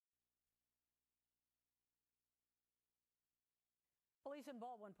Police in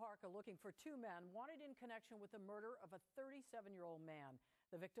Baldwin Park are looking for two men wanted in connection with the murder of a 37-year-old man.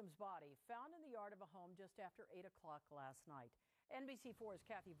 The victim's body found in the yard of a home just after 8 o'clock last night. NBC4's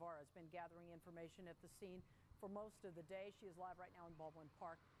Kathy Vara has been gathering information at the scene for most of the day. She is live right now in Baldwin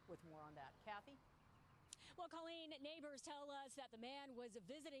Park with more on that. Kathy? Well, Colleen, neighbors tell us that the man was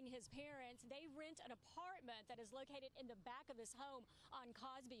visiting his parents. They rent an apartment that is located in the back of his home on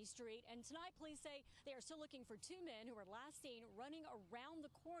Cosby Street. And tonight, police say they are still looking for two men who were last seen running around the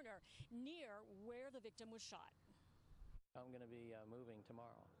corner near where the victim was shot. I'm going to be moving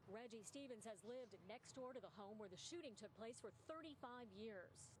tomorrow. Reggie Stevens has lived next door to the home where the shooting took place for 35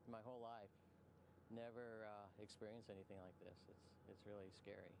 years. My whole life. Never experienced anything like this. It's really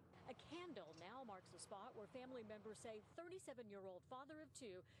scary. A candle now marks the spot where family members say 37-year-old father of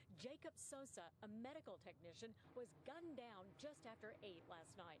two, Jacob Sosa, a medical technician, was gunned down just after 8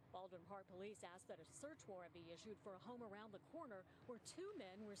 last night. Baldwin Park police asked that a search warrant be issued for a home around the corner where two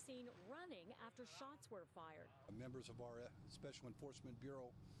men were seen running after shots were fired. Members of our Special Enforcement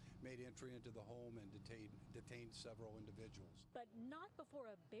Bureau made entry into the home and detained several individuals. But not before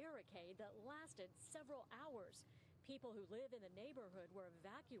a barricade that lasted several hours. People who live in the neighborhood were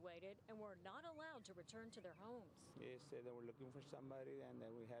evacuated and were not allowed to return to their homes. They said they were looking for somebody and then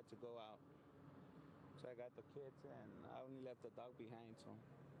we had to go out. So I got the kids and I only left the dog behind, so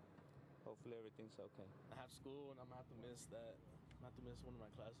hopefully everything's okay. I have school and I'm gonna have to miss that. I'm gonna have to miss one of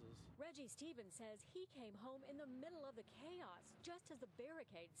my classes. Reggie Stevens says he came home in the middle of the chaos just as the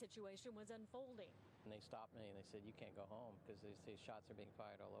barricade situation was unfolding. And they stopped me and they said, you can't go home because these shots are being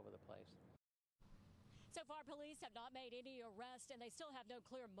fired all over the place. So far, police have not made any arrests, and they still have no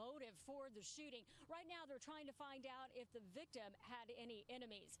clear motive for the shooting. Right now, they're trying to find out if the victim had any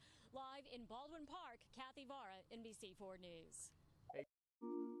enemies. Live in Baldwin Park, Kathy Vara, NBC4 News.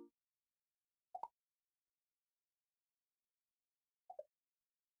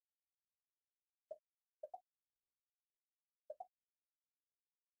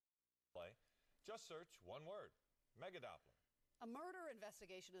 Just search one word, Megadoppler. A murder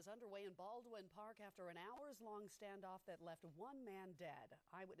investigation is underway in Baldwin Park after an hours-long standoff that left one man dead.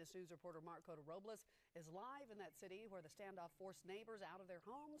 Eyewitness News reporter Mark Robles is live in that city where the standoff forced neighbors out of their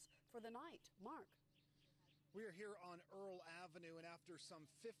homes for the night. Mark. We are here on Earl Avenue, and after some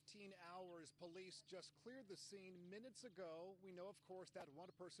 15 hours, police just cleared the scene minutes ago. We know, of course, that one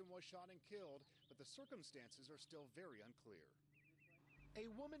person was shot and killed, but the circumstances are still very unclear. A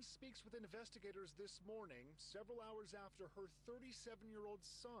woman speaks with investigators this morning, several hours after her 37-year-old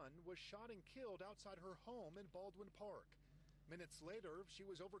son was shot and killed outside her home in Baldwin Park. Minutes later, she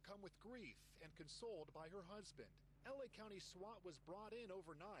was overcome with grief and consoled by her husband. LA County SWAT was brought in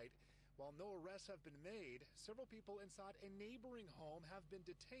overnight. While no arrests have been made, several people inside a neighboring home have been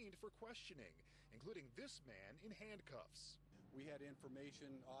detained for questioning, including this man in handcuffs. We had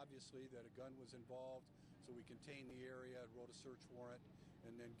information, obviously, that a gun was involved, so we contained the area, wrote a search warrant,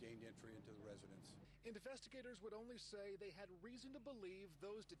 and then gained entry into the residence. Investigators would only say they had reason to believe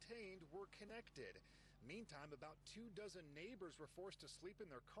those detained were connected. Meantime, about 24 neighbors were forced to sleep in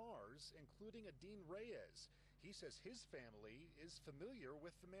their cars, including Adine Reyes. He says his family is familiar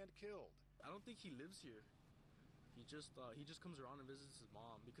with the man killed. I don't think he lives here. He just comes around and visits his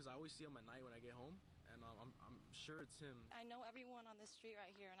mom because I always see him at night when I get home, and I'm sure it's him. I know everyone on this street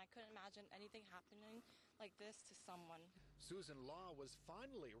right here, and I couldn't imagine anything happening like this to someone. Susan Law was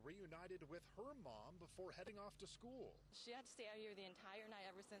finally reunited with her mom before heading off to school. She had to stay out here the entire night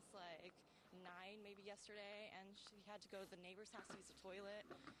ever since like 9, maybe yesterday, and she had to go to the neighbor's house to use the toilet.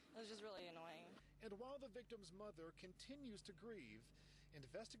 It was just really annoying. And while the victim's mother continues to grieve,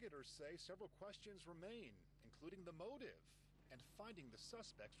 investigators say several questions remain, including the motive and finding the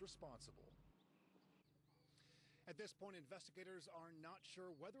suspects responsible. At this point, investigators are not sure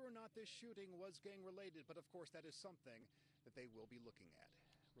whether or not this shooting was gang-related, but of course that is something that they will be looking at.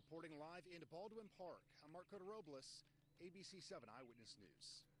 Reporting live in Baldwin Park, I'm Mark Robles, ABC 7 Eyewitness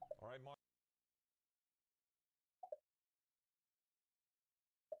News. All right, Mark.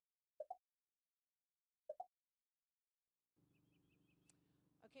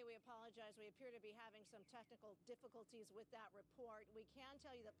 Okay, we apologize. We appear to be having some technical difficulties with that report. We can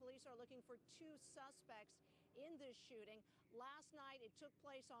tell you that police are looking for two suspects in this shooting. Last night, it took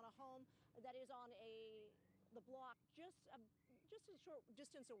place on a home that is on the block just a short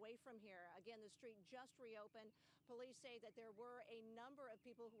distance away from here. Again, the street just reopened. Police say that there were a number of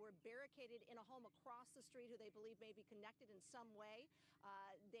people who were barricaded in a home across the street who they believe may be connected in some way.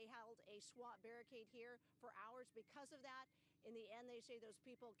 They held a SWAT barricade here for hours because of that. In the end, they say those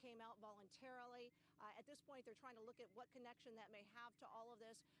people came out voluntarily. At this point, they're trying to look at what connection that may have to all of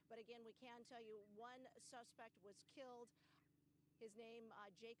this. But again, we can tell you one suspect was killed. His name,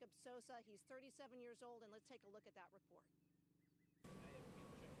 Jacob Sosa. He's 37 years old, and let's take a look at that report.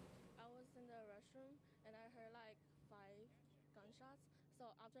 I was in the restroom and I heard like 5 gunshots.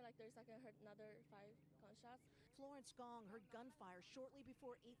 So after like 30 seconds, I heard another 5 gunshots. Florence Gong heard gunfire shortly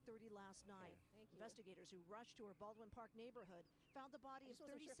before 8:30 last night. Investigators who rushed to her Baldwin Park neighborhood found the body of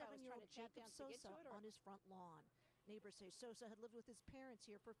 37-year-old Jacob Sosa on his front lawn. Neighbors say Sosa had lived with his parents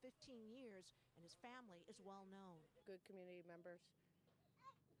here for 15 years, and his family is well known. Good community members.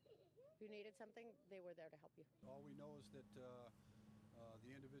 If you needed something, they were there to help you. All we know is that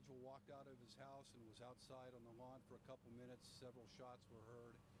the individual walked out of his house and was outside on the lawn for a couple minutes. Several shots were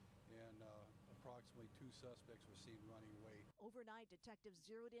heard, and approximately 2 suspects were seen running away. Overnight, detectives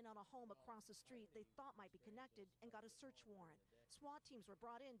zeroed in on a home across the street they thought might be connected and got a search warrant. SWAT teams were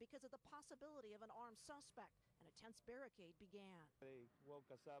brought in because of the possibility of an armed suspect, and a tense barricade began. They woke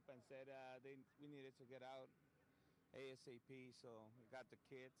us up and said we needed to get out ASAP, so we got the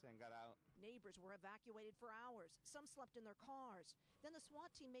kids and got out. Neighbors were evacuated for hours. Some slept in their cars. Then the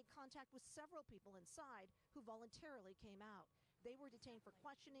SWAT team made contact with several people inside who voluntarily came out. They were detained for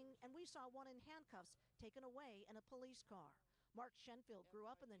questioning, and we saw one in handcuffs taken away in a police car. Mark Shenfield grew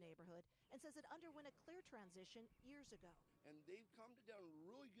up in the neighborhood and says it underwent a clear transition years ago. And they've calmed it down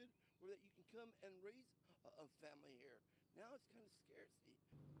really good where that you can come and raise a family here. Now it's kind of scarcity.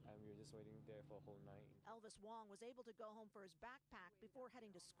 We were just waiting there for a whole night. Elvis Wong was able to go home for his backpack before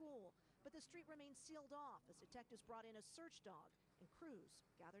heading to school, but the street remained sealed off as detectives brought in a search dog and crews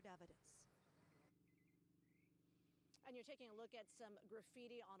gathered evidence. And you're taking a look at some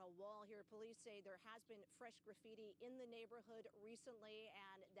graffiti on a wall here. Police say there has been fresh graffiti in the neighborhood recently,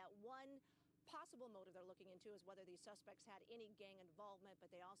 and that one possible motive they're looking into is whether these suspects had any gang involvement, but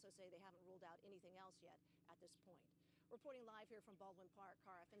they also say they haven't ruled out anything else yet at this point. Reporting live here from Baldwin Park,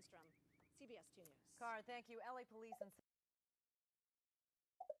 Cara Finstrom, CBS 2 News. Cara, thank you. LA police and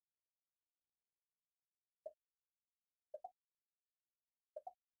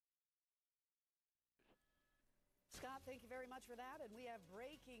Scott, thank you very much for that. And we have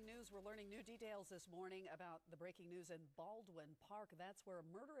breaking news. We're learning new details this morning about the breaking news in Baldwin Park. That's where a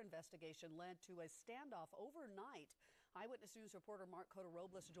murder investigation led to a standoff overnight. Eyewitness News reporter Mark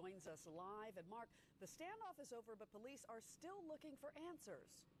Cota-Robles joins us live. And Mark, the standoff is over, but police are still looking for answers.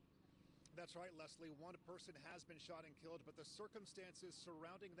 That's right, Leslie. One person has been shot and killed, but the circumstances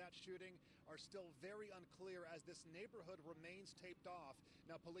surrounding that shooting are still very unclear as this neighborhood remains taped off.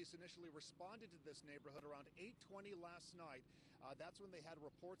 Now, police initially responded to this neighborhood around 8:20 last night. That's when they had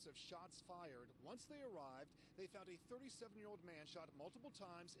reports of shots fired. Once they arrived, they found a 37-year-old man shot multiple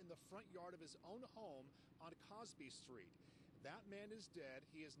times in the front yard of his own home on Cosby Street. That man is dead.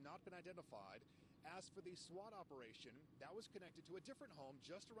 He has not been identified. As for the SWAT operation, that was connected to a different home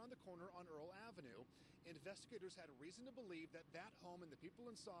just around the corner on Earl Avenue. Investigators had reason to believe that that home and the people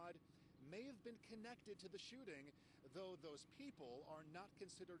inside may have been connected to the shooting, though those people are not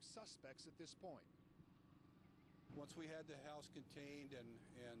considered suspects at this point. Once we had the house contained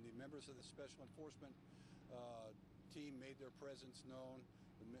and the members of the special enforcement team made their presence known,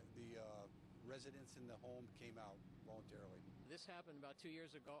 the residents in the home came out voluntarily. This happened about 2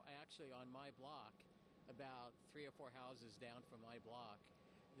 years ago, actually on my block, about 3 or 4 houses down from my block.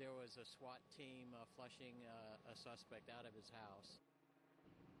 There was a SWAT team flushing a suspect out of his house.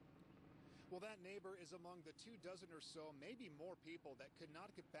 Well, that neighbor is among the 24 or so, maybe more people that could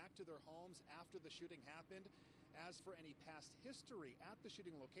not get back to their homes after the shooting happened. As for any past history at the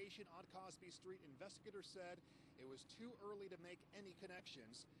shooting location on Cosby Street, investigators said it was too early to make any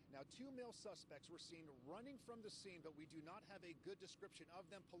connections. Now, 2 male suspects were seen running from the scene, but we do not have a good description of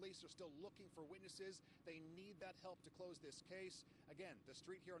them. Police are still looking for witnesses. They need that help to close this case. Again, the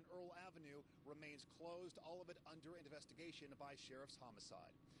street here on Earl Avenue remains closed, all of it under investigation by Sheriff's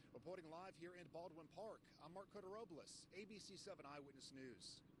Homicide. Reporting live here in Baldwin Park, I'm Mark Cota-Robles, ABC 7 Eyewitness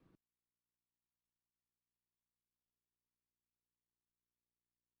News.